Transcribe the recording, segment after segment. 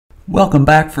Welcome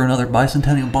back for another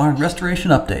Bicentennial Barn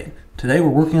restoration update. Today we're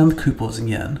working on the cupolas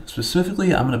again.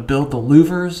 Specifically, I'm going to build the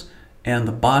louvers and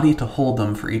the body to hold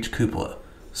them for each cupola.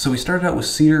 So we started out with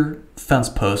cedar fence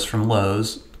posts from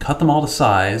Lowe's, cut them all to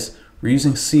size. We're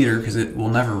using cedar because it will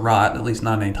never rot, at least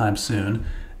not anytime soon.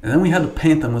 And then we had to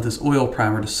paint them with this oil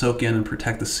primer to soak in and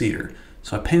protect the cedar.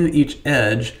 So I painted each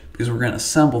edge because we're going to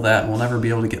assemble that and we'll never be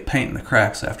able to get paint in the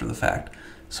cracks after the fact.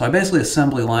 So I basically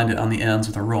assembly lined it on the ends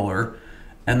with a roller,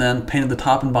 and then painted the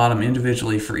top and bottom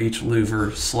individually for each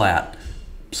louver slat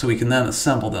so we can then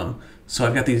assemble them. So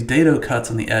I've got these dado cuts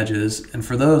on the edges, and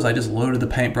for those I just loaded the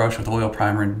paintbrush with oil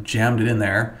primer and jammed it in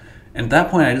there, and at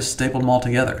that point I just stapled them all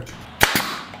together.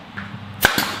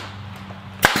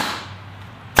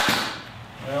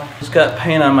 Well, just got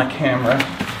paint on my camera,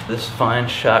 this fine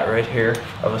shot right here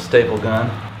of a staple gun.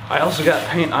 I also got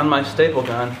paint on my staple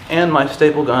gun and my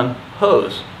staple gun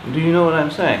hose. Do you know what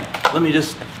I'm saying? Let me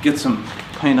just get some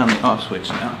paint on the off switch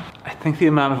now. I think the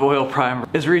amount of oil primer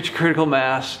has reached critical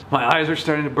mass. My eyes are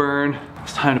starting to burn.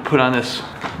 It's time to put on this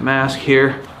mask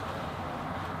here.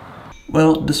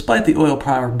 Well, despite the oil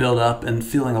primer buildup and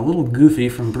feeling a little goofy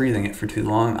from breathing it for too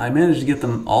long, I managed to get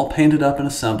them all painted up and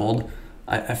assembled.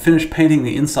 I finished painting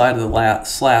the inside of the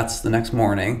slats the next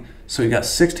morning, so we got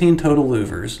 16 total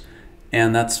louvers,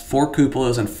 and that's 4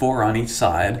 cupolas and 4 on each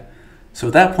side. So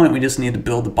at that point we just need to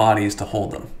build the bodies to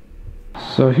hold them.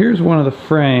 So here's one of the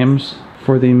frames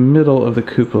for the middle of the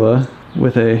cupola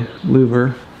with a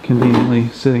louver conveniently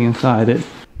sitting inside it.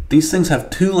 These things have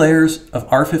 2 layers of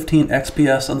R15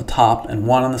 XPS on the top and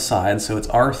 1 on the side, so it's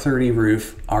R30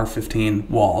 roof, R15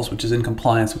 walls, which is in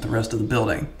compliance with the rest of the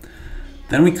building.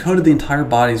 Then we coated the entire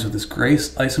bodies with this gray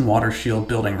ice and water shield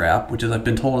building wrap, which I've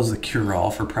been told is the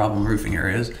cure-all for problem roofing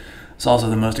areas. It's also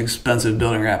the most expensive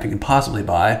building wrap you can possibly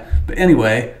buy. But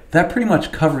anyway, that pretty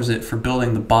much covers it for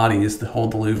building the bodies that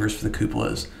hold the louvers for the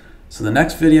cupolas. So the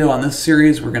next video on this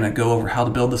series, we're going to go over how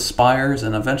to build the spires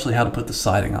and eventually how to put the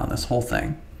siding on this whole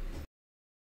thing.